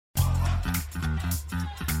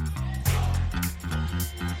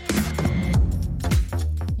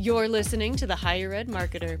You're listening to The Higher Ed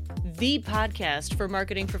Marketer, the podcast for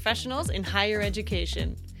marketing professionals in higher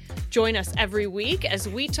education. Join us every week as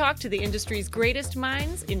we talk to the industry's greatest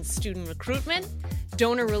minds in student recruitment,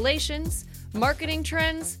 donor relations, marketing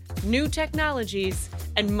trends, new technologies,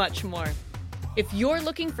 and much more. If you're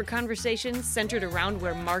looking for conversations centered around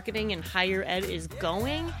where marketing in higher ed is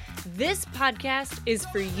going, this podcast is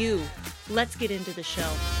for you. Let's get into the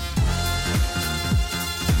show.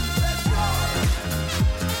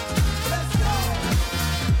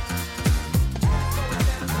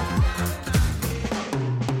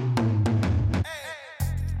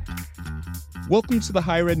 Welcome to the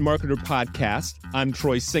Higher Ed Marketer Podcast. I'm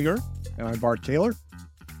Troy Singer. And I'm Bart Taylor.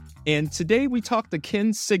 And today we talk to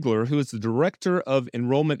Ken Sigler, who is the Director of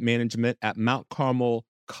Enrollment Management at Mount Carmel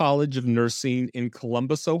College of Nursing in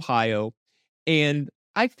Columbus, Ohio. And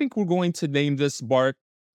I think we're going to name this, Bart,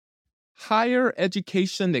 Higher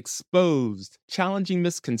Education Exposed, Challenging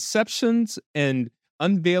Misconceptions and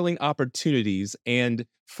Unveiling Opportunities. And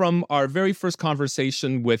from our very first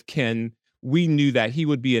conversation with Ken, we knew that he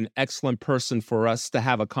would be an excellent person for us to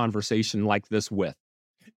have a conversation like this with.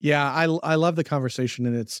 Yeah, I love the conversation,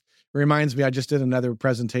 and it reminds me, I just did another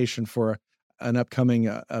presentation for an upcoming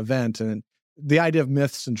event, and the idea of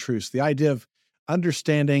myths and truths, the idea of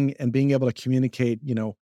understanding and being able to communicate,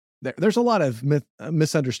 there's a lot of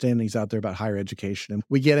misunderstandings out there about higher education, and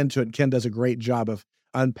we get into it. Ken does a great job of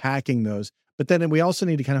unpacking those, but then we also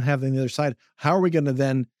need to kind of have on the other side, how are we going to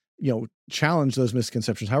then challenge those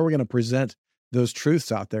misconceptions? How are we going to present those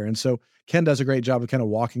truths out there? And so Ken does a great job of kind of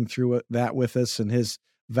walking through that with us, and his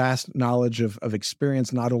vast knowledge of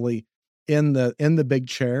experience, not only in the big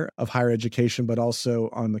chair of higher education, but also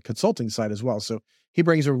on the consulting side as well. So he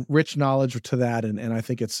brings a rich knowledge to that. And I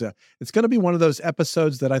think it's going to be one of those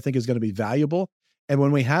episodes that I think is going to be valuable. And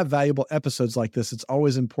when we have valuable episodes like this, it's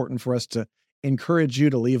always important for us to encourage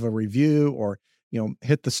you to leave a review or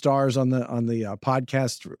hit the stars on the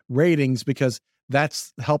podcast ratings, because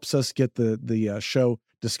that's helps us get the show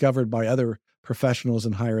discovered by other professionals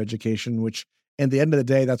in higher education, which at the end of the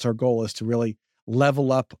day, that's our goal, is to really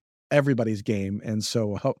level up everybody's game. And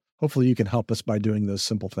so hopefully you can help us by doing those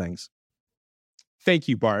simple things. Thank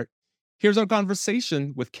you, Bart. Here's our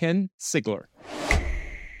conversation with Ken Sigler.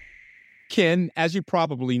 Ken, as you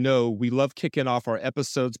probably know, we love kicking off our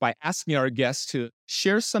episodes by asking our guests to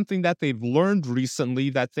share something that they've learned recently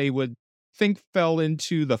that they would think fell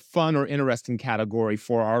into the fun or interesting category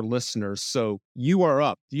for our listeners. So you are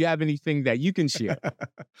up. Do you have anything that you can share?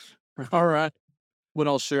 All right. What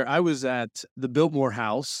I'll share, I was at the Biltmore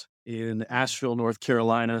House in Asheville, North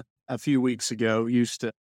Carolina a few weeks ago. Used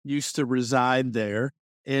to reside there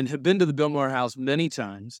and have been to the Biltmore House many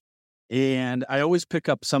times. And I always pick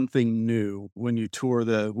up something new when you tour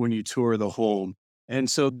the home. And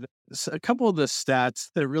so a couple of the stats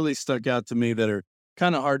that really stuck out to me that are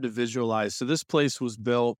kind of hard to visualize. So this place was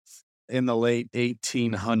built in the late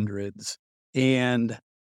 1800s, and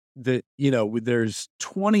there's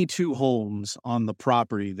 22 homes on the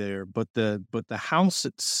property there, but the house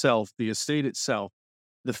itself, the estate itself,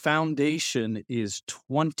 the foundation is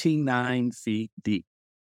 29 feet deep.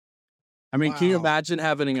 I mean, wow. Can you imagine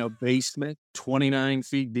having a basement 29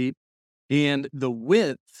 feet deep? And the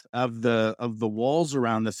width of the walls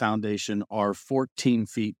around the foundation are 14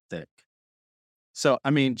 feet thick. So,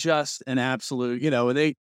 I mean, just an absolute,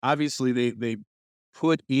 they obviously they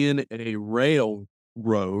put in a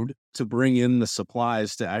railroad to bring in the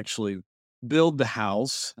supplies to actually build the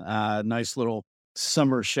house. Nice little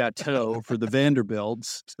summer chateau for the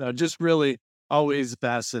Vanderbilts. So just really always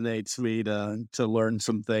fascinates me to learn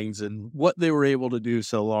some things and what they were able to do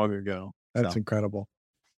so long ago. That's incredible.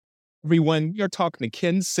 Everyone, you're talking to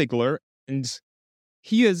Ken Sigler, and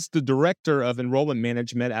he is the Director of Enrollment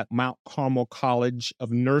Management at Mount Carmel College of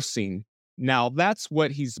Nursing. Now, that's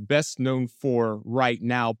what he's best known for right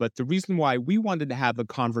now, but the reason why we wanted to have a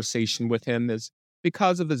conversation with him is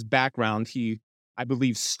because of his background. He, I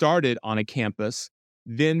believe, started on a campus,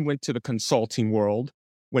 then went to the consulting world,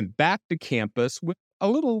 went back to campus with a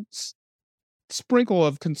little sprinkle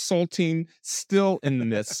of consulting still in the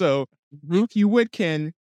midst. So if you would,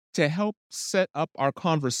 Ken, to help set up our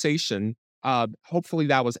conversation, hopefully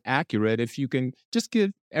that was accurate. If you can just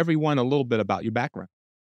give everyone a little bit about your background.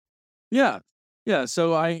 Yeah.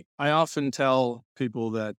 So I often tell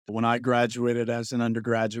people that when I graduated as an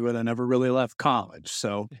undergraduate, I never really left college.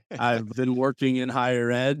 So I've been working in higher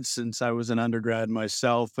ed since I was an undergrad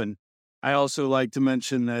myself. And I also like to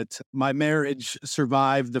mention that my marriage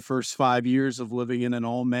survived the first 5 years of living in an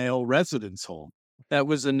all-male residence home. That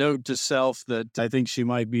was a note to self that I think she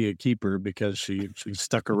might be a keeper, because she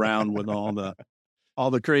stuck around with all all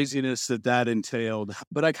the craziness that entailed.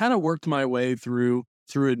 But I kind of worked my way through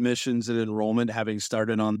admissions and enrollment, having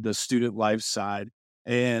started on the student life side,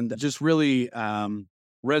 and just really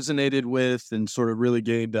resonated with and sort of really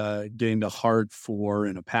gained a heart for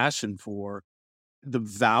and a passion for the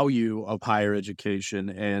value of higher education,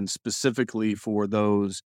 and specifically for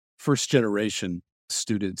those first generation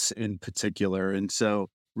students in particular. And so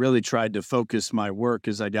really tried to focus my work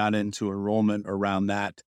as I got into enrollment around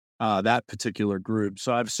that particular group.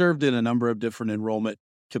 So I've served in a number of different enrollment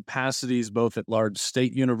capacities, both at large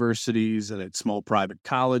state universities and at small private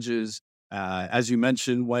colleges. As you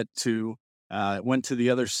mentioned, went to the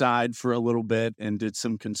other side for a little bit and did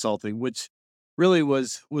some consulting, which really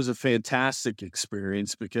was a fantastic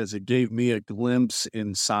experience because it gave me a glimpse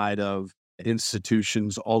inside of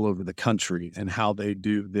institutions all over the country and how they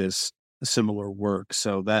do this similar work.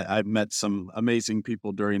 So that I've met some amazing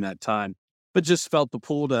people during that time, but just felt the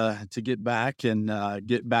pull to get back and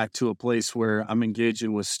get back to a place where I'm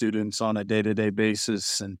engaging with students on a day-to-day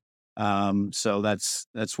basis. And so that's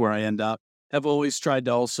where I end up. I've always tried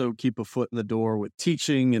to also keep a foot in the door with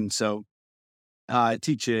teaching. And so I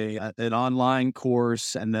teach an online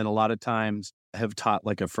course, and then a lot of times have taught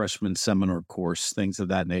like a freshman seminar course, things of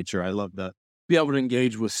that nature. I love to be able to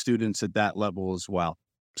engage with students at that level as well.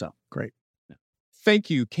 So Great. Thank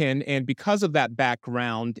you, Ken. And because of that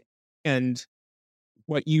background and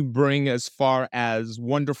what you bring as far as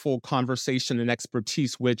wonderful conversation and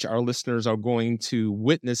expertise, which our listeners are going to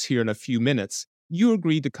witness here in a few minutes, you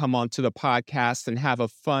agreed to come onto the podcast and have a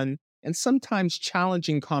fun and sometimes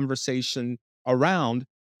challenging conversation around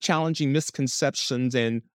challenging misconceptions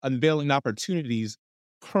and unveiling opportunities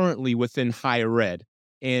currently within higher ed.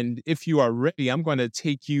 And if you are ready, I'm going to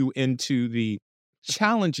take you into the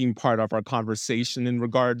challenging part of our conversation in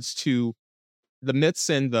regards to the myths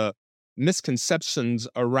and the misconceptions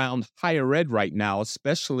around higher ed right now,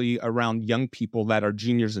 especially around young people that are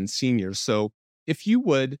juniors and seniors. So if you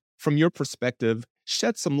would, from your perspective,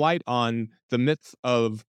 shed some light on the myth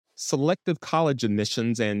of selective college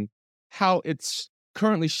admissions and how it's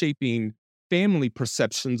currently shaping family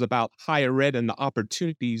perceptions about higher ed and the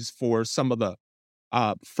opportunities for some of the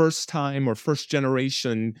first-time or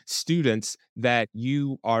first-generation students that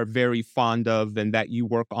you are very fond of and that you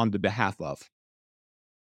work on the behalf of.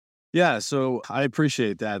 yeah, so I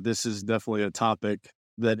appreciate that. This is definitely a topic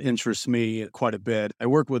that interests me quite a bit. I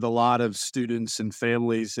work with a lot of students and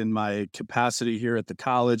families in my capacity here at the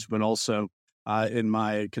college, but also in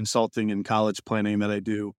my consulting and college planning that I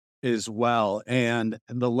do as well. And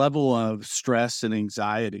the level of stress and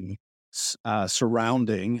anxiety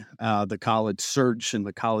surrounding the college search and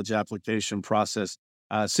the college application process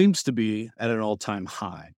seems to be at an all-time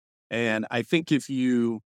high. And I think if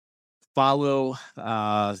you follow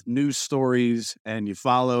news stories and you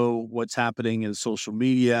follow what's happening in social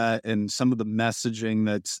media and some of the messaging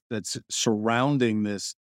that's surrounding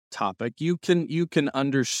this topic, you can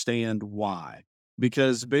understand why.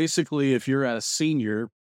 Because basically, if you're a senior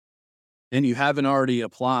and you haven't already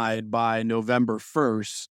applied by November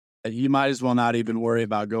 1st, you might as well not even worry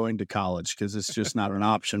about going to college because it's just not an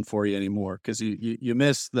option for you anymore because you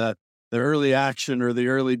miss the early action or the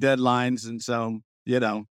early deadlines. And so,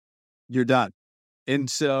 you're done. And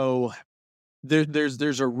so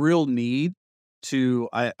there's a real need to,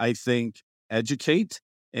 I think, educate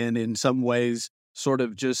and in some ways sort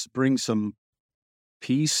of just bring some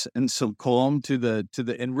peace and some calm to the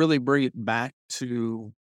and really bring it back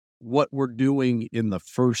to what we're doing in the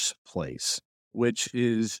first place, which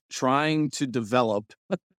is trying to develop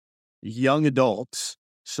young adults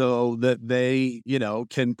so that they,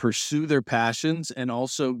 can pursue their passions and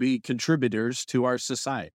also be contributors to our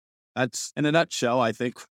society. That's, in a nutshell, I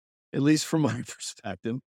think, at least from my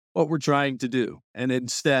perspective, what we're trying to do. And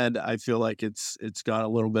instead, I feel like it's gone a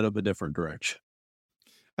little bit of a different direction.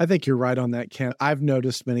 I think you're right on that, Ken. I've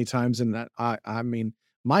noticed many times in that, I mean,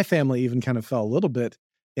 my family even kind of fell a little bit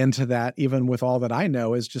into that, even with all that I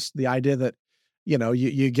know, is just the idea that,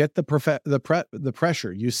 you get the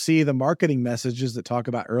pressure. You see the marketing messages that talk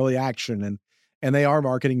about early action and they are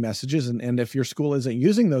marketing messages. And if your school isn't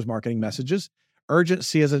using those marketing messages,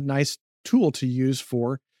 urgency is a nice tool to use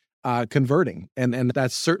for converting. And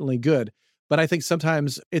that's certainly good. But I think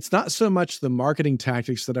sometimes it's not so much the marketing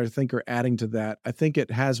tactics that I think are adding to that. I think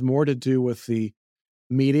it has more to do with the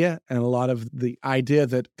media and a lot of the idea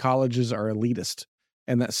that colleges are elitist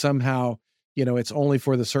and that somehow, it's only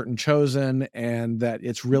for the certain chosen and that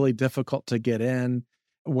it's really difficult to get in.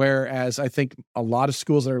 Whereas I think a lot of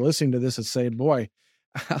schools that are listening to this is saying, boy,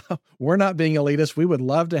 we're not being elitist. We would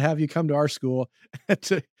love to have you come to our school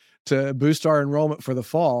to boost our enrollment for the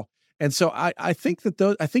fall. And so I think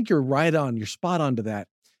that I think you're right on, you're spot on to that.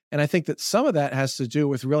 And I think that some of that has to do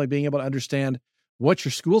with really being able to understand what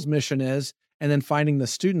your school's mission is, and then finding the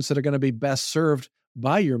students that are going to be best served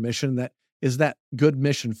by your mission, that is that good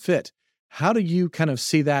mission fit. How do you kind of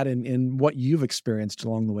see that in what you've experienced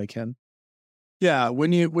along the way, Ken? Yeah,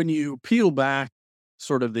 when you peel back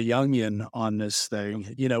sort of the onion on this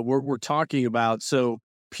thing, we're talking about, so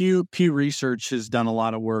Pew Research has done a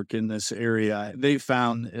lot of work in this area. They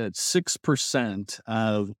found that 6%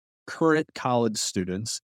 of current college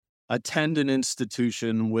students attend an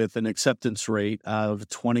institution with an acceptance rate of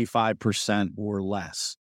 25% or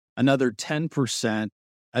less. Another 10%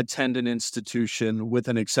 attend an institution with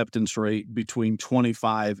an acceptance rate between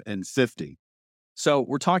 25 and 50. So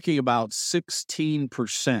we're talking about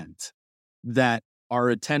 16% that are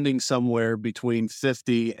attending somewhere between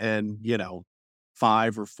 50 and,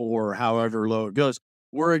 5 or 4, or however low it goes.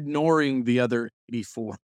 We're ignoring the other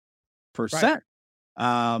 84%. Right.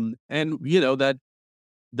 And, that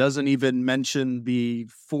doesn't even mention the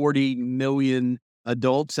 40 million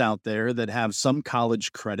adults out there that have some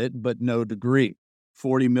college credit, but no degree.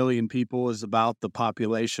 40 million people is about the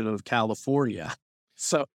population of California.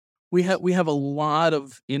 So we have a lot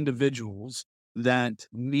of individuals that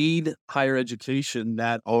need higher education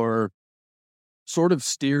that are sort of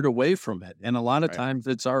steered away from it. And a lot of Right. times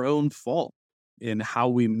it's our own fault in how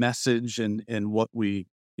we message and what we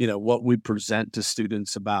present to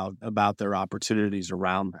students about their opportunities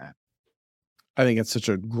around that. I think it's such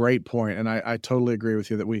a great point, and I totally agree with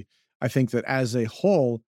you that I think that as a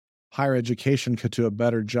whole, higher education could do a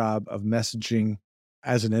better job of messaging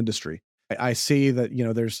as an industry. I see that,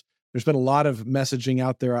 there's been a lot of messaging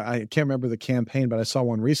out there. I can't remember the campaign, but I saw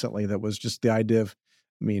one recently that was just the idea of,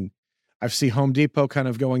 I mean, I see Home Depot kind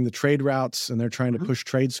of going the trade routes, and they're trying to push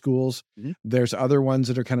trade schools. Mhm. There's other ones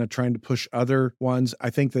that are kind of trying to push other ones.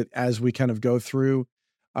 I think that as we kind of go through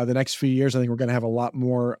the next few years, I think we're going to have a lot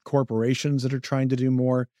more corporations that are trying to do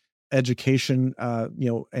more education,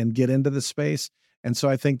 and get into the space. And so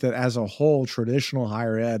I think that as a whole, traditional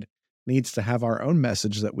higher ed needs to have our own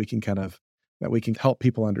message that we can help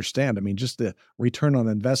people understand. I mean, just the return on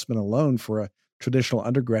investment alone for a traditional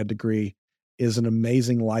undergrad degree is an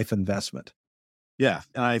amazing life investment. Yeah.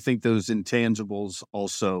 And I think those intangibles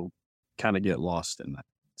also kind of get lost in that.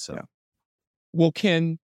 So, Yeah. Well,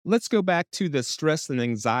 Ken, let's go back to the stress and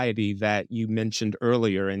anxiety that you mentioned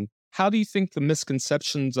earlier. And how do you think the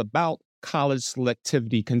misconceptions about college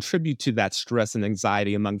selectivity contribute to that stress and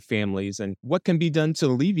anxiety among families? And what can be done to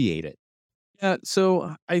alleviate it? yeah.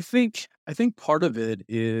 So I think part of it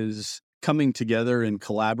is coming together and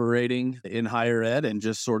collaborating in higher ed, and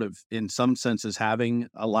just sort of in some senses having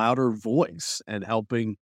a louder voice and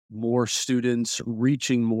helping more students,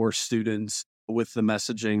 reaching more students with the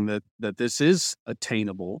messaging that this is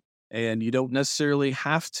attainable, and you don't necessarily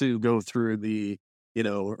have to go through the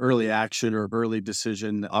early action or early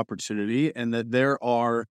decision opportunity, and that there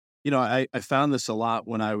are, I found this a lot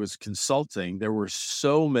when I was consulting. There were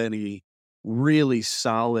so many really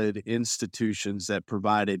solid institutions that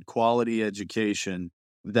provided quality education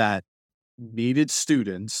that needed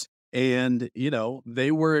students, and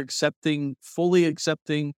they were fully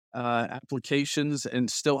accepting applications, and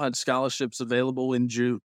still had scholarships available in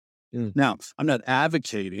June. Mm. Now, I'm not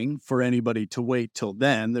advocating for anybody to wait till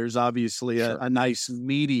then. There's obviously Sure. a nice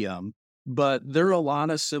medium, but there are a lot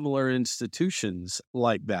of similar institutions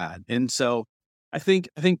like that. And so I think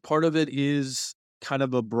part of it is kind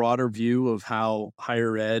of a broader view of how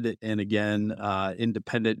higher ed, and again,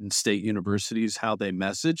 independent and state universities, how they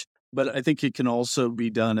message. But I think it can also be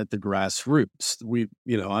done at the grassroots.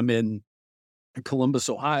 I'm in Columbus,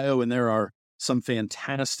 Ohio, and there are some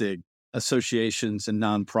fantastic associations and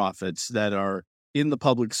nonprofits that are in the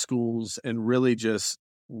public schools and really just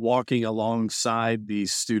walking alongside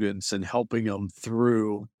these students and helping them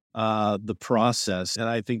through the process. And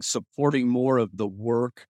I think supporting more of the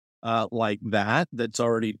work like that's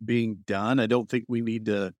already being done. I don't think we need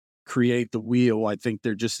to create the wheel. I think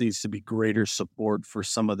there just needs to be greater support for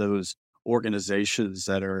some of those organizations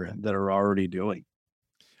that are already doing.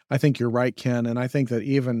 I think you're right, Ken. And I think that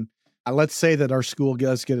even, let's say that our school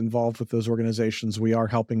does get involved with those organizations. We are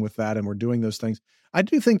helping with that and we're doing those things. I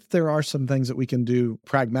do think that there are some things that we can do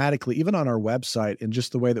pragmatically, even on our website, in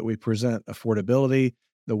just the way that we present affordability,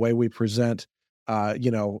 the way we present,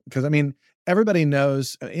 because I mean, everybody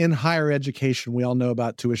knows in higher education, we all know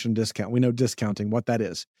about tuition discount. We know discounting, what that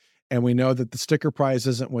is. And we know that the sticker prize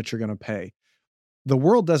isn't what you're going to pay. The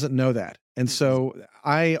world doesn't know that. And so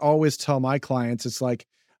I always tell my clients, it's like,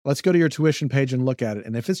 let's go to your tuition page and look at it.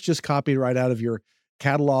 And if it's just copied right out of your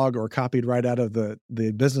catalog or copied right out of the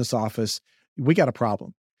business office, we got a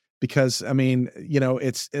problem. because I mean,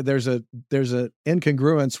 there's a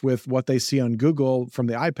incongruence with what they see on Google from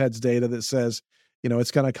the iPads data that says,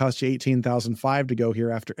 it's going to cost you $18,500 to go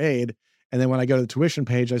here after aid, and then when I go to the tuition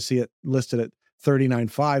page, I see it listed at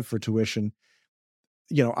 $39,500 for tuition.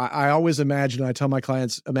 I always imagine, I tell my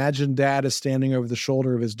clients, imagine dad is standing over the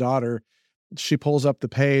shoulder of his daughter. She pulls up the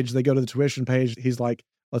page, they go to the tuition page. He's like,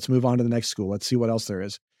 let's move on to the next school. Let's see what else there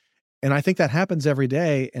is. And I think that happens every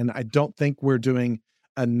day. And I don't think we're doing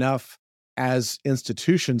enough as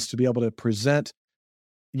institutions to be able to present,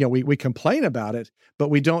 we complain about it, but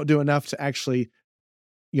we don't do enough to actually,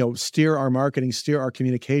 steer our marketing, steer our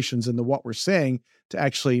communications into what we're saying to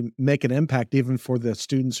actually make an impact, even for the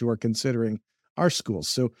students who are considering our schools.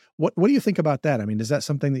 So what do you think about that? I mean, is that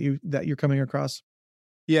something that you're coming across?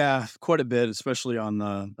 Yeah, quite a bit, especially on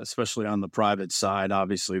the private side.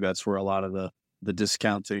 Obviously, that's where a lot of the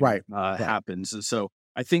discounting Right. happens. And so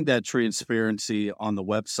I think that transparency on the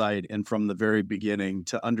website and from the very beginning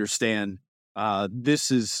to understand this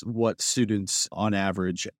is what students on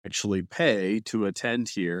average actually pay to attend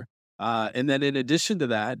here. And then in addition to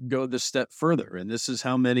that, go the step further. And this is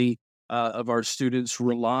how many of our students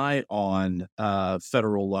rely on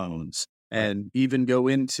federal loans and even go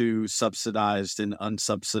into subsidized and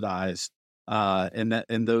unsubsidized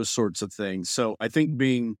and those sorts of things. So I think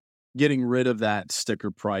getting rid of that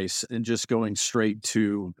sticker price and just going straight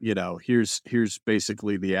to, here's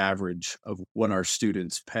basically the average of what our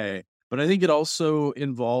students pay. But I think it also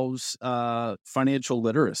involves financial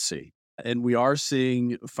literacy. And we are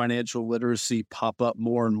seeing financial literacy pop up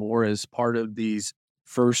more and more as part of these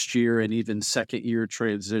first year and even second year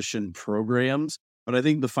transition programs. But I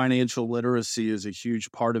think the financial literacy is a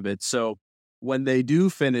huge part of it. So when they do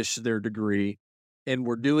finish their degree and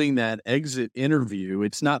we're doing that exit interview,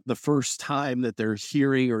 it's not the first time that they're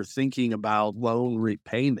hearing or thinking about loan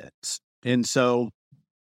repayments. And so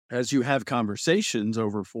as you have conversations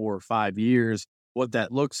over 4 or 5 years, what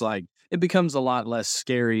that looks like, it becomes a lot less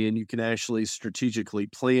scary, and you can actually strategically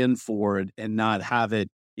plan for it and not have it,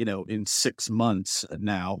 in 6 months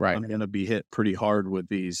now, Right. I'm going to be hit pretty hard with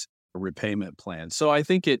these repayment plans. So I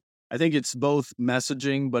think it's both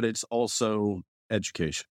messaging, but it's also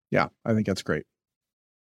education. Yeah, I think that's great.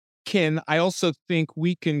 Ken, I also think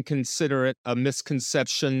we can consider it a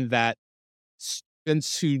misconception that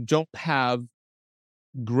students who don't have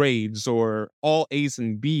grades or all A's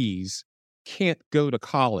and B's can't go to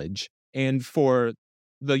college. And for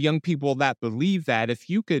the young people that believe that, if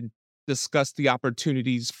you could discuss the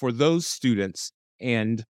opportunities for those students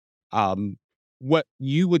and what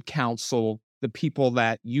you would counsel the people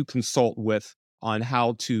that you consult with on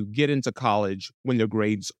how to get into college when their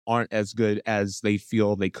grades aren't as good as they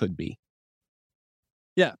feel they could be.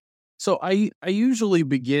 Yeah. So I usually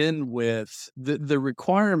begin with the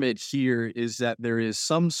requirement here is that there is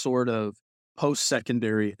some sort of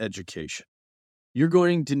post-secondary education. You're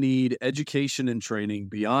going to need education and training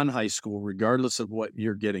beyond high school, regardless of what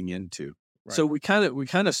you're getting into. Right. So we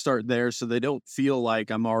kind of start there, so they don't feel like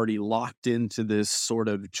I'm already locked into this sort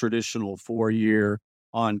of traditional 4-year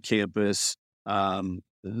on campus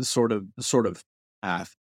sort of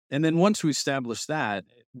path. And then once we establish that,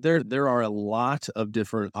 there are a lot of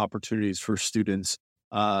different opportunities for students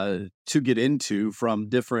to get into, from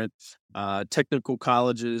different technical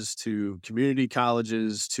colleges to community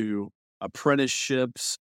colleges to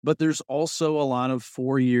apprenticeships. But there's also a lot of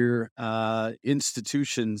 4-year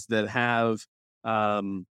institutions that have,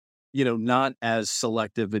 not as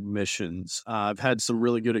selective admissions. I've had some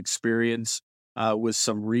really good experience with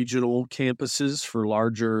some regional campuses for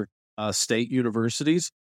larger state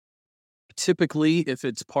universities. Typically, if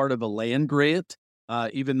it's part of a land grant,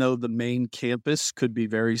 even though the main campus could be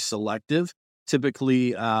very selective,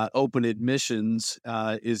 typically open admissions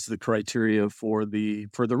is the criteria for the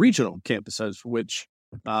regional campuses, which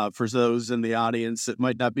for those in the audience that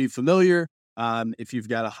might not be familiar, if you've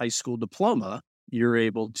got a high school diploma, you're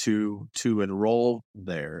able to enroll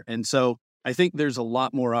there. And so I think there's a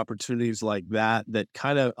lot more opportunities like that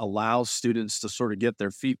kind of allow students to sort of get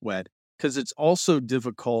their feet wet, because it's also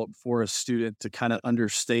difficult for a student to kind of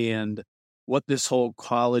understand what this whole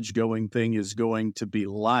college going thing is going to be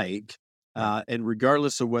like. And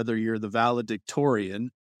regardless of whether you're the valedictorian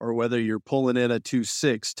or whether you're pulling in a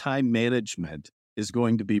 2.6, time management is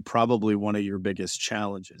going to be probably one of your biggest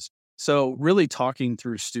challenges. So really talking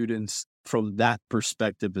through students from that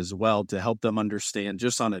perspective as well to help them understand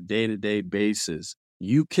just on a day-to-day basis,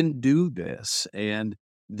 you can do this. And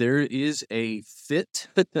there is a fit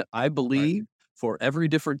that I believe for every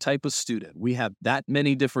different type of student. We have that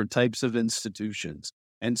many different types of institutions.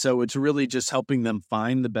 And so it's really just helping them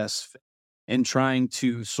find the best fit and trying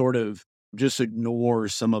to sort of just ignore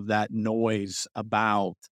some of that noise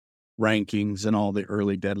about rankings and all the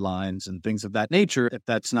early deadlines and things of that nature if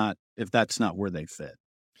that's not where they fit.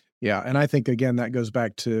 Yeah, and I think again that goes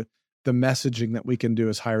back to the messaging that we can do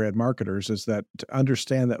as higher ed marketers is that to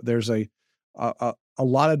understand that there's a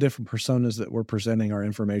lot of different personas that we're presenting our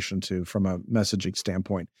information to from a messaging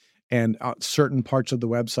standpoint, and certain parts of the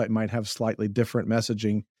website might have slightly different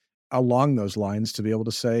messaging along those lines to be able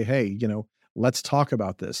to say, hey, let's talk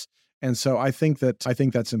about this. And so I think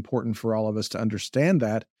that's important for all of us to understand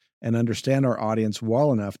that and understand our audience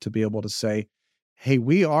well enough to be able to say, hey,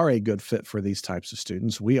 we are a good fit for these types of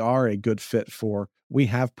students. We are a good fit we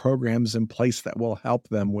have programs in place that will help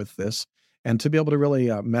them with this, and to be able to really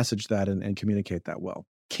message that and communicate that well.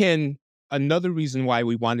 Ken, another reason why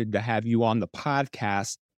we wanted to have you on the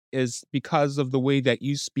podcast is because of the way that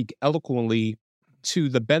you speak eloquently to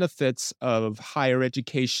the benefits of higher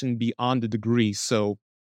education beyond the degree. So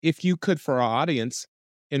if you could, for our audience,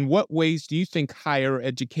 in what ways do you think higher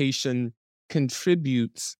education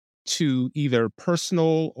contributes to either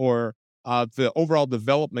personal or the overall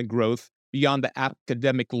development growth beyond the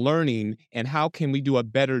academic learning, and how can we do a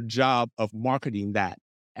better job of marketing that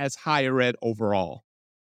as higher ed overall?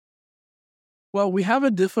 Well, we have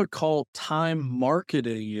a difficult time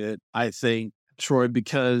marketing it, I think, Troy,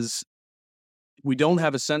 because we don't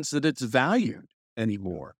have a sense that it's valued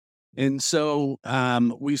anymore. And so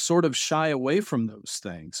we sort of shy away from those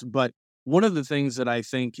things. But one of the things that I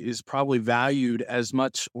think is probably valued as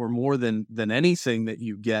much or more than anything that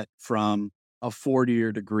you get from a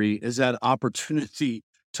 4-year degree is that opportunity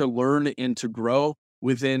to learn and to grow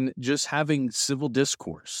within just having civil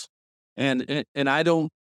discourse. And I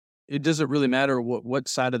don't, it doesn't really matter what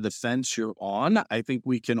side of the fence you're on. I think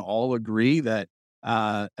we can all agree that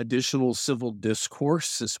additional civil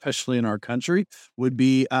discourse, especially in our country, would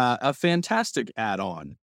be a fantastic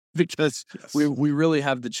add-on because Yes. we really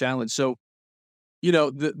have the challenge. So,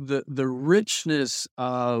 the richness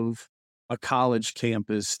of a college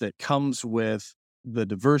campus that comes with the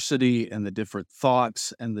diversity and the different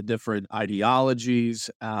thoughts and the different ideologies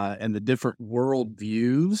and the different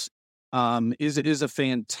worldviews is a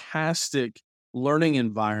fantastic learning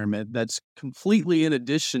environment that's completely in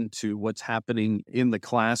addition to what's happening in the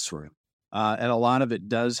classroom. And a lot of it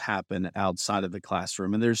does happen outside of the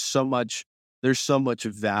classroom. And there's so much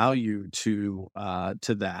value to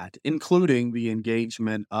that, including the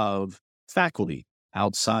engagement of faculty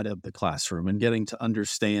outside of the classroom and getting to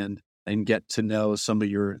understand and get to know some of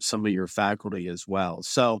your faculty as well.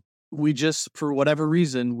 So we just, for whatever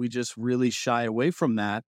reason, we just really shy away from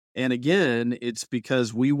that. And again, it's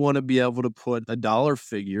because we want to be able to put a dollar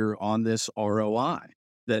figure on this ROI,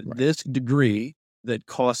 that Right. this degree that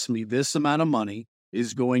costs me this amount of money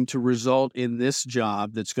is going to result in this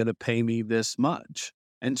job that's going to pay me this much.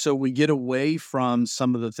 And so we get away from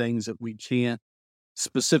some of the things that we can't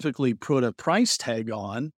specifically put a price tag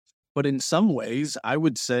on. But in some ways, I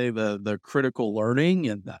would say the critical learning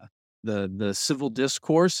and the civil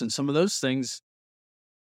discourse and some of those things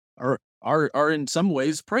are in some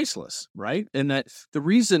ways priceless, right? And that the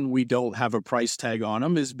reason we don't have a price tag on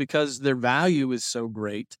them is because their value is so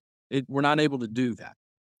great. We're not able to do that.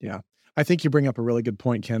 Yeah. I think you bring up a really good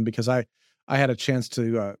point, Ken, because I had a chance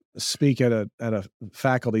to speak at a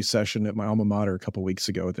faculty session at my alma mater a couple weeks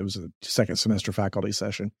ago. It was a second semester faculty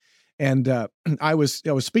session. And I was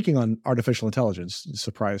speaking on artificial intelligence,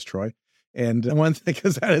 surprise, Troy. And one thing,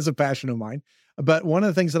 because that is a passion of mine. But one of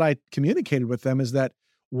the things that I communicated with them is that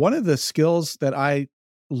one of the skills that I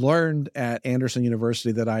learned at Anderson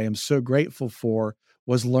University that I am so grateful for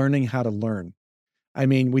was learning how to learn. I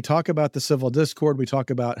mean, we talk about the civil discord. We talk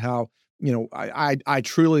about how, I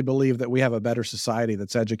truly believe that we have a better society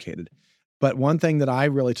that's educated. But one thing that I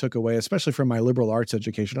really took away, especially from my liberal arts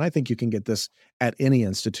education, and I think you can get this at any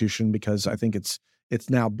institution because I think it's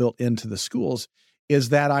now built into the schools, is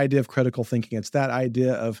that idea of critical thinking. It's that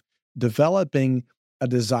idea of developing a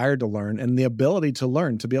desire to learn and the ability to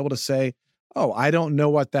learn, to be able to say, oh, I don't know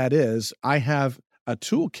what that is. I have a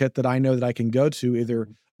toolkit that I know that I can go to, either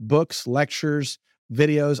books, lectures,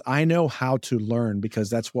 videos. I know how to learn because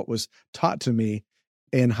that's what was taught to me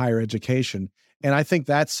in higher education. And I think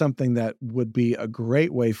that's something that would be a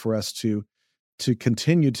great way for us to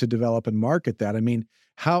continue to develop and market that. I mean,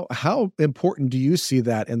 how important do you see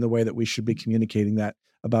that in the way that we should be communicating that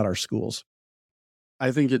about our schools?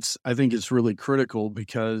 I think it's really critical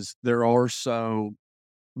because there are so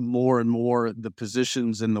more and more the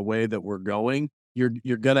positions in the way that we're going.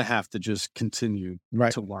 You're going to have to just continue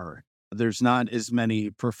Right. to learn. There's not as many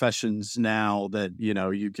professions now that,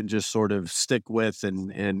 you can just sort of stick with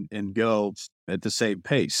and go at the same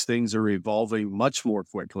pace. Things are evolving much more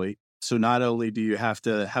quickly. So not only do you have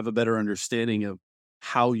to have a better understanding of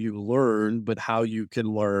how you learn, but how you can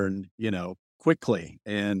learn, quickly,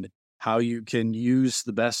 and how you can use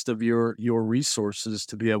the best of your resources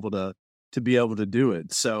to be able to do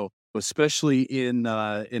it. So especially in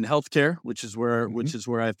healthcare, which is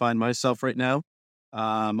where I find myself right now,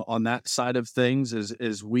 on that side of things,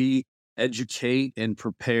 is we educate and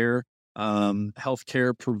prepare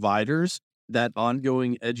healthcare providers. That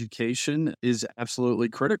ongoing education is absolutely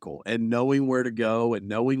critical, and knowing where to go and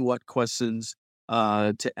knowing what questions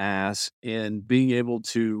to ask, and being able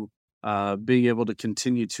to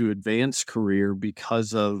continue to advance career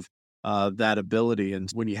because of that ability. And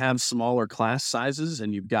when you have smaller class sizes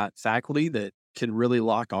and you've got faculty that can really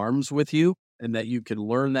lock arms with you, and that you can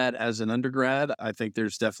learn that as an undergrad, I think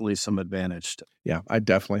there's definitely some advantage to. Yeah, I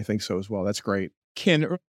definitely think so as well. That's great. Ken,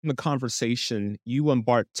 early in the conversation, you and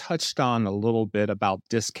Bart touched on a little bit about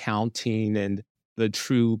discounting and the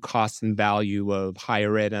true cost and value of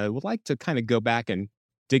higher ed. And I would like to kind of go back and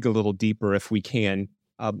dig a little deeper if we can.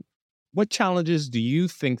 What challenges do you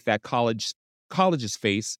think that colleges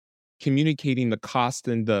face communicating the cost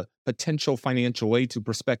and the potential financial aid to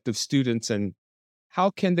prospective students, and how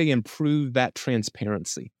can they improve that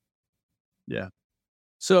transparency? Yeah.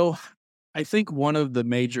 So I think one of the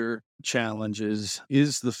major challenges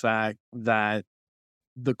is the fact that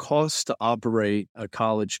the cost to operate a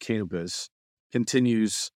college campus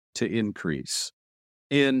continues to increase.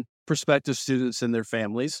 And prospective students and their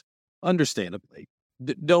families, understandably,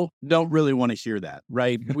 don't really want to hear that,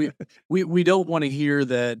 right? We don't want to hear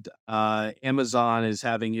that Amazon is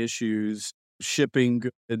having issues shipping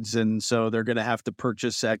goods, and so they're going to have to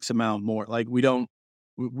purchase X amount more. Like, we don't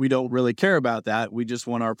really care about that. We just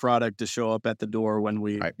want our product to show up at the door when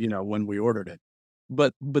we ordered it.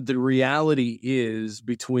 But the reality is,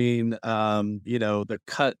 between the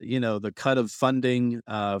cut of funding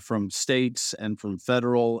from states and from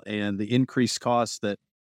federal, and the increased costs that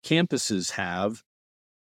campuses have,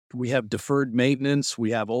 we have deferred maintenance.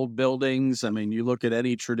 We have old buildings. I mean, you look at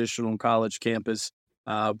any traditional college campus,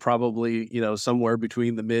 probably somewhere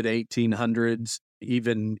between the mid 1800s,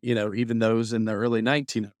 even those in the early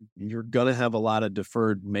 1900s, you're going to have a lot of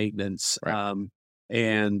deferred maintenance. Right.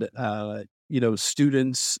 And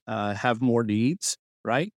students have more needs,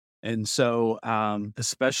 right? And so,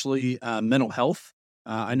 especially mental health.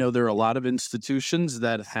 I know there are a lot of institutions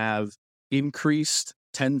that have increased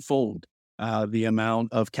tenfold the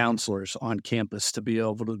amount of counselors on campus to be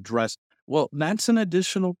able to address. Well, that's an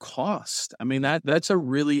additional cost. I mean, that's a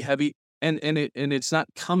really heavy, and it's not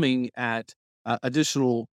coming at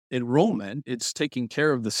additional enrollment. It's taking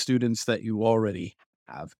care of the students that you already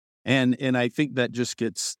have. And I think that just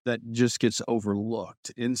gets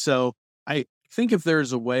overlooked. And so I think if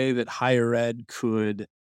there's a way that higher ed could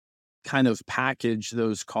kind of package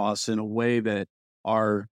those costs in a way that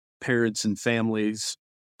our parents and families,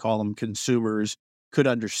 call them consumers, could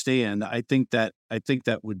understand, I think that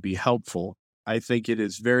would be helpful. I think it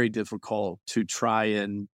is very difficult to try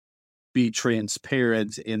and be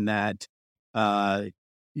transparent in that they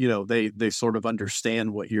sort of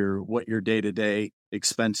understand what your day-to-day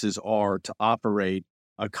expenses are to operate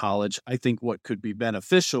a college. I think what could be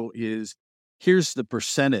beneficial is, here's the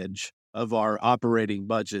percentage of our operating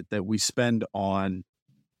budget that we spend on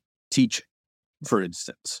teaching, for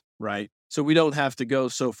instance, right? So we don't have to go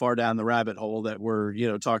so far down the rabbit hole that we're,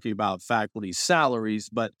 talking about faculty salaries,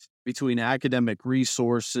 but between academic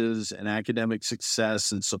resources and academic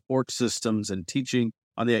success and support systems and teaching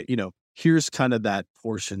on the, here's kind of that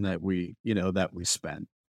portion that we spend.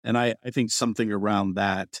 And I think something around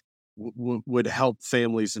that would help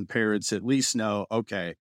families and parents at least know,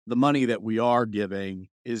 okay, the money that we are giving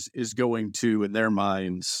is going to, in their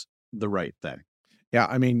minds, the right thing. Yeah,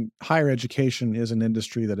 I mean, higher education is an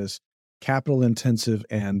industry that is capital intensive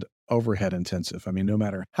and overhead intensive. I mean, no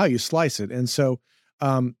matter how you slice it. And so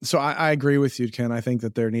I agree with you, Ken. I think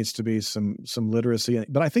that there needs to be some literacy.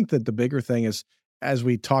 But I think that the bigger thing is, as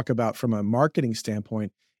we talk about from a marketing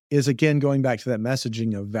standpoint, is again going back to that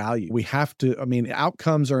messaging of value. We have to, I mean,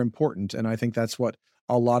 outcomes are important. And I think that's what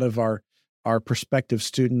a lot of our prospective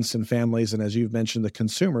students and families, and as you've mentioned, the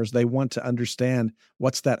consumers, they want to understand,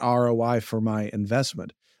 what's that ROI for my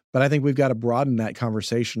investment. But I think we've got to broaden that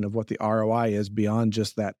conversation of what the ROI is beyond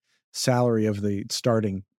just that salary of the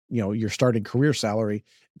starting, your starting career salary,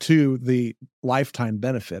 to the lifetime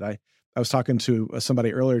benefit. I was talking to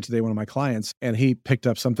somebody earlier today, one of my clients, and he picked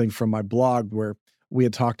up something from my blog where we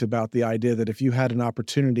had talked about the idea that if you had an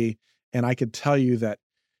opportunity, and I could tell you that,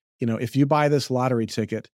 if you buy this lottery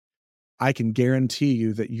ticket, I can guarantee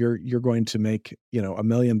you that you're going to make, $1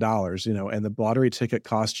 million, and the lottery ticket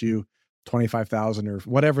cost you $25,000 or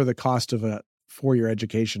whatever the cost of a 4-year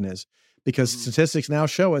education is, because statistics now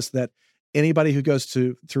show us that anybody who goes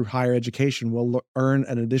through higher education will earn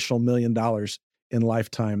an additional $1 million in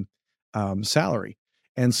lifetime salary.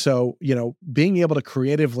 And so, being able to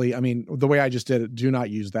creatively, I mean, the way I just did it, do not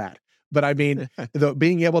use that. But I mean,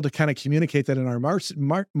 being able to kind of communicate that in our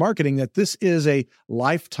marketing, that this is a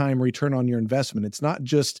lifetime return on your investment. It's not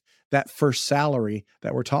just that first salary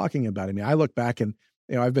that we're talking about. I mean, I look back and,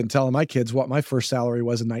 I've been telling my kids what my first salary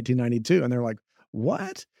was in 1992, and they're like,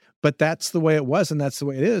 what? But that's the way it was, and that's the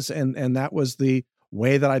way it is. And that was the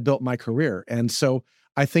way that I built my career. And so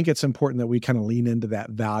I think it's important that we kind of lean into that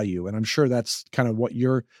value. And I'm sure that's kind of what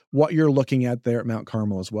you're looking at there at Mount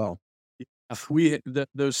Carmel as well.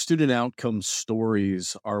 Those student outcome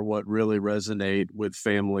stories are what really resonate with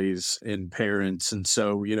families and parents. And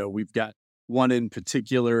so, we've got one in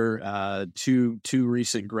particular, two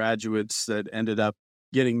recent graduates that ended up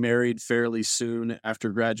getting married fairly soon after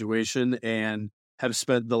graduation and have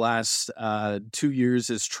spent the last 2 years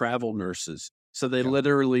as travel nurses. So they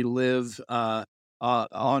literally live in a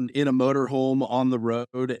motorhome on the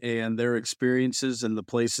road, and their experiences and the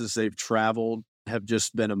places they've traveled have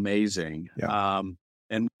just been amazing. Yeah.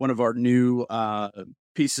 And one of our new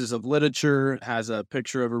pieces of literature has a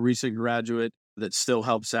picture of a recent graduate that still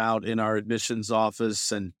helps out in our admissions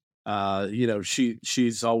office. And,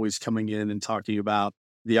 she's always coming in and talking about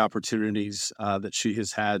the opportunities that she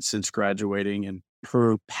has had since graduating, and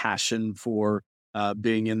her passion for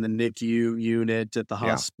being in the NICU unit at the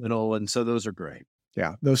hospital. And so those are great.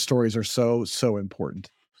 Yeah, those stories are so, so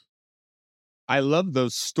important. I love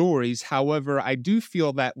those stories. However, I do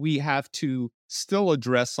feel that we have to still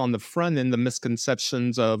address on the front end the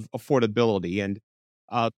misconceptions of affordability and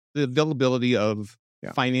the availability of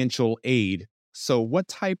financial aid. So what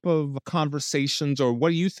type of conversations, or what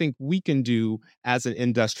do you think we can do as an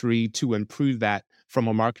industry to improve that from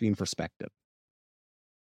a marketing perspective?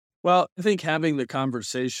 Well, I think having the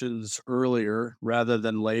conversations earlier rather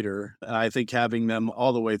than later, I think having them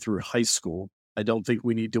all the way through high school. I don't think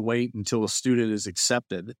we need to wait until a student is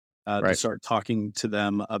accepted to start talking to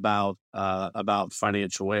them about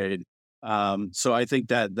financial aid. So I think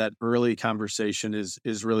that early conversation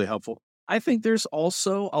is really helpful. I think there's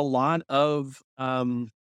also a lot of,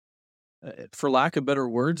 for lack of better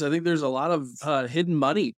words, I think there's a lot of hidden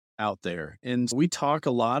money out there. And we talk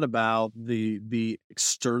a lot about the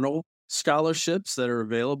external scholarships that are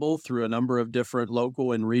available through a number of different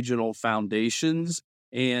local and regional foundations.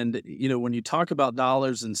 And, when you talk about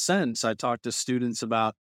dollars and cents, I talk to students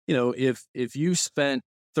about, if you spent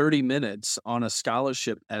 30 minutes on a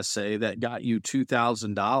scholarship essay that got you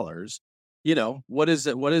 $2,000, what is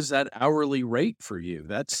it? What is that hourly rate for you?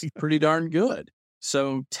 That's pretty darn good.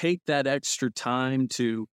 So take that extra time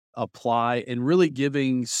to apply, and really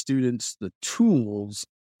giving students the tools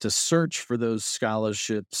to search for those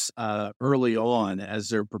scholarships early on as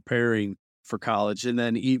they're preparing for college. And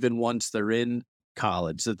then even once they're in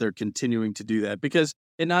college, that they're continuing to do that, because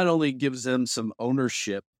it not only gives them some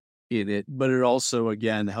ownership in it, but it also,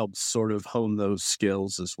 again, helps sort of hone those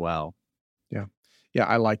skills as well. Yeah. Yeah,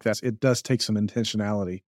 I like that. It does take some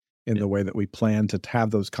intentionality in the way that we plan to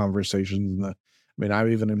have those conversations. I mean, I'm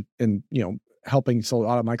even in helping. So a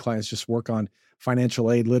lot of my clients just work on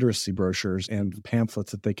financial aid literacy brochures and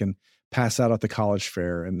pamphlets that they can pass out at the college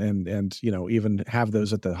fair, and even have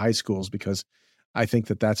those at the high schools, because I think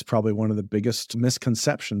that that's probably one of the biggest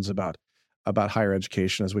misconceptions about higher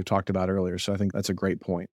education, as we've talked about earlier. So I think that's a great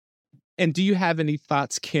point. And do you have any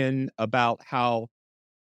thoughts, Ken, about how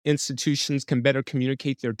institutions can better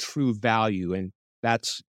communicate their true value? And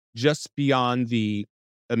that's just beyond the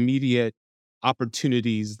immediate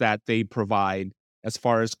opportunities that they provide as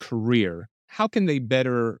far as career. How can they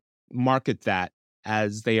better market that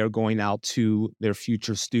as they are going out to their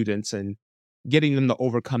future students and getting them to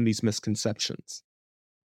overcome these misconceptions?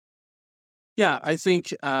 Yeah, I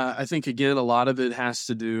think again, a lot of it has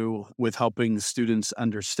to do with helping students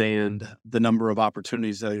understand the number of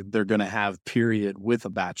opportunities that they're going to have, period, with a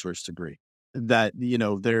bachelor's degree. That,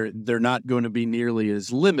 they're not going to be nearly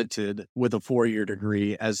as limited with a 4-year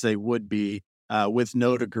degree as they would be with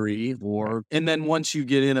no degree. And then once you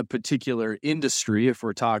get in a particular industry, if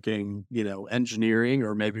we're talking, engineering,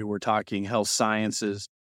 or maybe we're talking health sciences,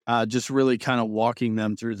 just really kind of walking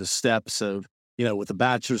them through the steps of, with a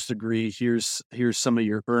bachelor's degree, here's some of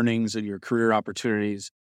your earnings and your career opportunities.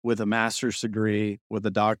 With a master's degree, with a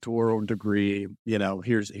doctoral degree,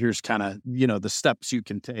 here's kind of, the steps you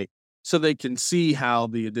can take, so they can see how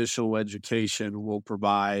the additional education will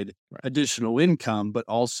provide additional income, but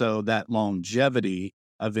also that longevity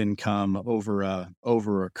of income over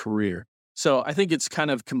a career. So I think it's kind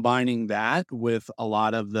of combining that with a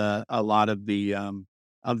lot of the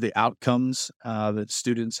outcomes that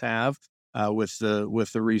students have with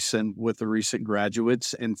the recent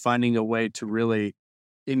graduates, and finding a way to really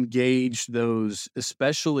engage those,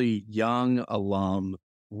 especially young alum,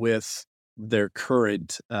 with their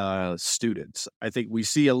current students. I think we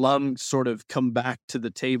see alum sort of come back to the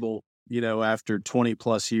table, after 20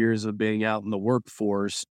 plus years of being out in the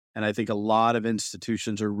workforce. And I think a lot of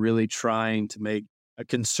institutions are really trying to make a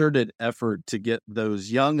concerted effort to get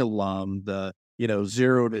those young alum, the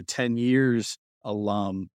 0 to 10 years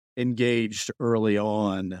alum, engaged early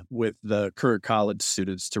on with the current college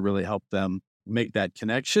students to really help them make that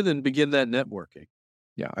connection and begin that networking.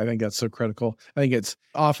 Yeah, I think that's so critical. I think it's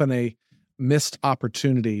often a missed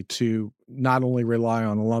opportunity to not only rely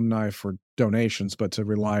on alumni for donations, but to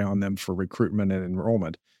rely on them for recruitment and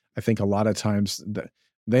enrollment. I think a lot of times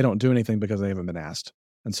they don't do anything because they haven't been asked.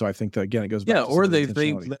 And so I think that, again, it goes back to or they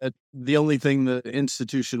think intentionality. that the only thing the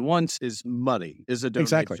institution wants is money, is a donation.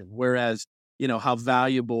 Exactly. Whereas, how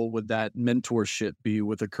valuable would that mentorship be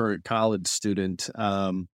with a current college student?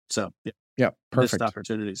 Yeah, missed perfect.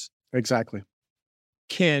 opportunities. Exactly.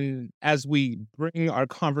 Ken, as we bring our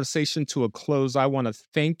conversation to a close, I want to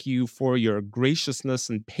thank you for your graciousness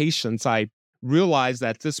and patience. I realize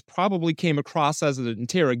that this probably came across as an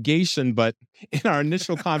interrogation, but in our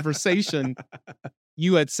initial conversation,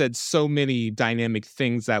 you had said so many dynamic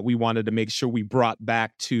things that we wanted to make sure we brought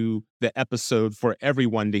back to the episode for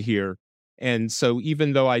everyone to hear. And so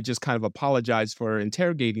even though I just kind of apologize for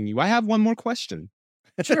interrogating you, I have one more question.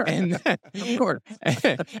 Sure. And Of course.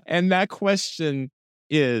 and that question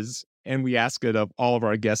is, and we ask it of all of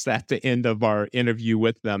our guests at the end of our interview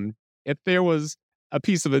with them, if there was a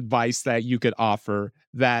piece of advice that you could offer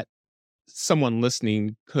that someone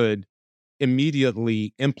listening could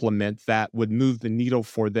immediately implement that would move the needle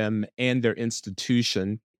for them and their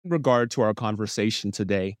institution in regard to our conversation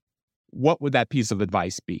today, what would that piece of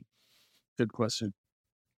advice be? Good question.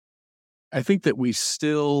 I think that we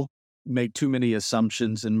still make too many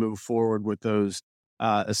assumptions and move forward with those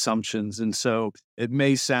assumptions. And so it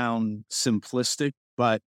may sound simplistic,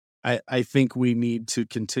 but I think we need to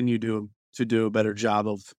continue to do a better job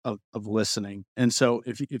of listening. And so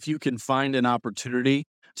if you can find an opportunity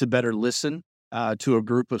to better listen to a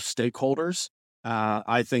group of stakeholders,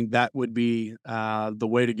 I think that would be the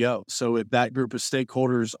way to go. So if that group of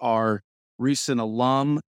stakeholders are recent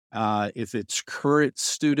alum, if it's current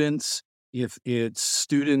students, if it's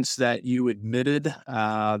students that you admitted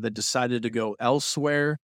that decided to go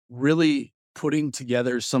elsewhere, really putting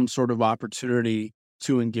together some sort of opportunity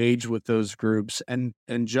to engage with those groups and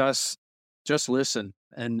just listen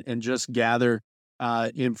and just gather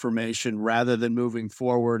information rather than moving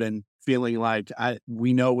forward and feeling like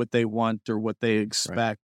we know what they want or what they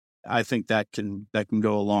expect. Right. I think that can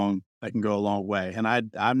go a long way. And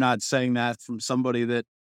I'm not saying that from somebody that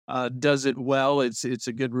does it well. It's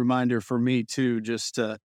a good reminder for me too, just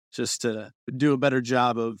to do a better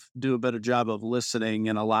job of listening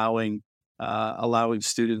and allowing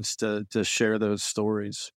students to share those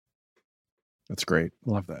stories. That's great.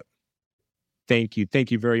 Love that. Thank you.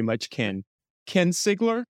 Thank you very much, Ken. Ken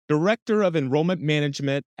Sigler, Director of Enrollment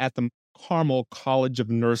Management at the Carmel College of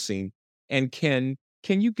Nursing. And Ken,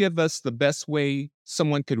 can you give us the best way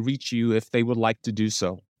someone could reach you if they would like to do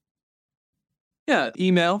so? Yeah,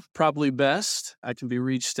 email, probably best. I can be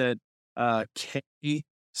reached at K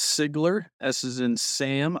Sigler, S as in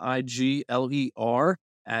Sam, IGLER,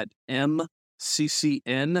 at mccn.edu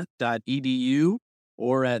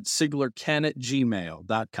or at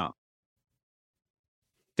siglerken@gmail.com.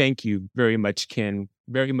 Thank you very much, Ken.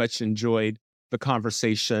 Very much enjoyed the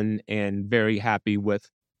conversation and very happy with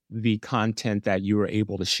the content that you were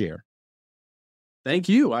able to share. Thank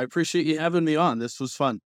you. I appreciate you having me on. This was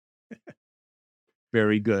fun.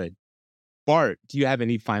 Very good. Bart, do you have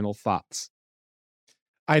any final thoughts?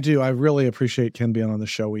 I do. I really appreciate Ken being on the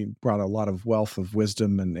show. We brought a lot of wealth of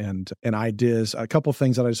wisdom and ideas. A couple of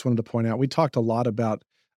things that I just wanted to point out. We talked a lot about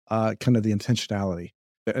kind of the intentionality.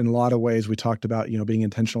 In a lot of ways, we talked about, being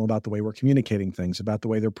intentional about the way we're communicating things, about the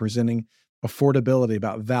way they're presenting affordability,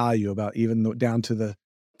 about value, about even down to the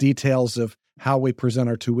details of how we present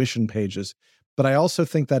our tuition pages. But I also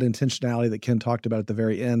think that intentionality that Ken talked about at the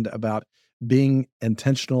very end about being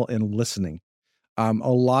intentional in listening. A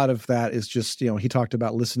lot of that is just, he talked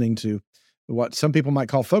about listening to what some people might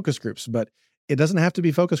call focus groups, but it doesn't have to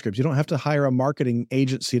be focus groups. You don't have to hire a marketing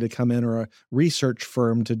agency to come in or a research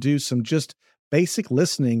firm to do some just basic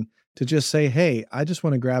listening to just say, hey, I just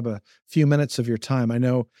want to grab a few minutes of your time. I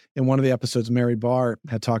know in one of the episodes, Mary Barr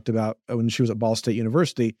had talked about when she was at Ball State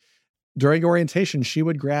University, during orientation, she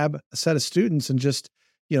would grab a set of students and just,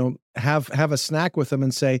 have a snack with them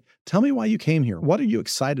and say, tell me why you came here. What are you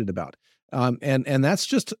excited about? And that's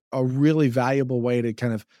just a really valuable way to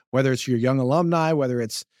kind of, whether it's your young alumni, whether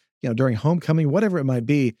it's, during homecoming, whatever it might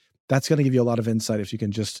be, that's going to give you a lot of insight if you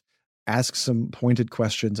can just ask some pointed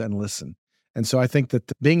questions and listen. And so I think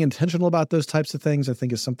that being intentional about those types of things, I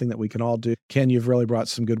think, is something that we can all do. Ken, you've really brought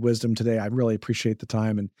some good wisdom today. I really appreciate the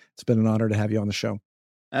time, and it's been an honor to have you on the show.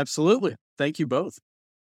 Absolutely. Thank you both.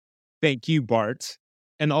 Thank you, Bart.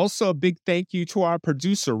 And also a big thank you to our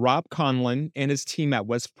producer, Rob Conlon, and his team at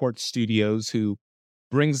Westport Studios, who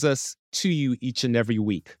brings us to you each and every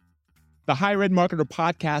week. The Higher Ed Marketer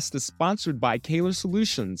podcast is sponsored by Kaler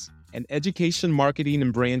Solutions, an education marketing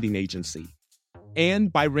and branding agency,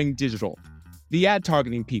 and by Ring Digital, the ad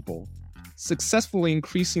targeting people, successfully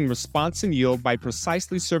increasing response and yield by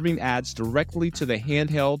precisely serving ads directly to the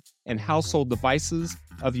handheld and household devices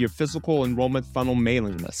of your physical enrollment funnel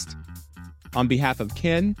mailing list. On behalf of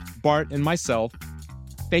Ken, Bart, and myself,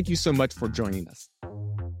 thank you so much for joining us.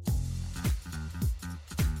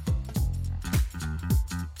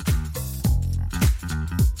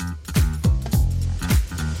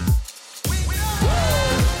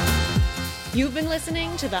 You've been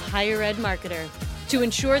listening to The Higher Ed Marketer. To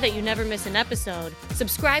ensure that you never miss an episode,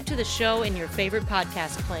 subscribe to the show in your favorite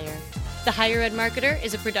podcast player. The Higher Ed Marketer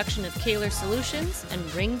is a production of Kaler Solutions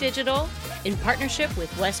and Ring Digital in partnership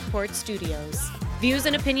with Westport Studios. Views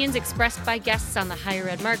and opinions expressed by guests on The Higher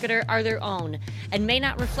Ed Marketer are their own and may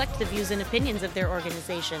not reflect the views and opinions of their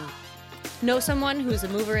organization. Know someone who's a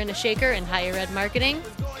mover and a shaker in higher ed marketing?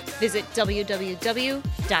 Visit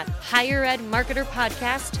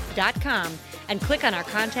www.higheredmarketerpodcast.com and click on our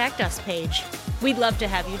Contact Us page. We'd love to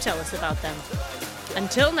have you tell us about them.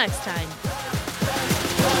 Until next time.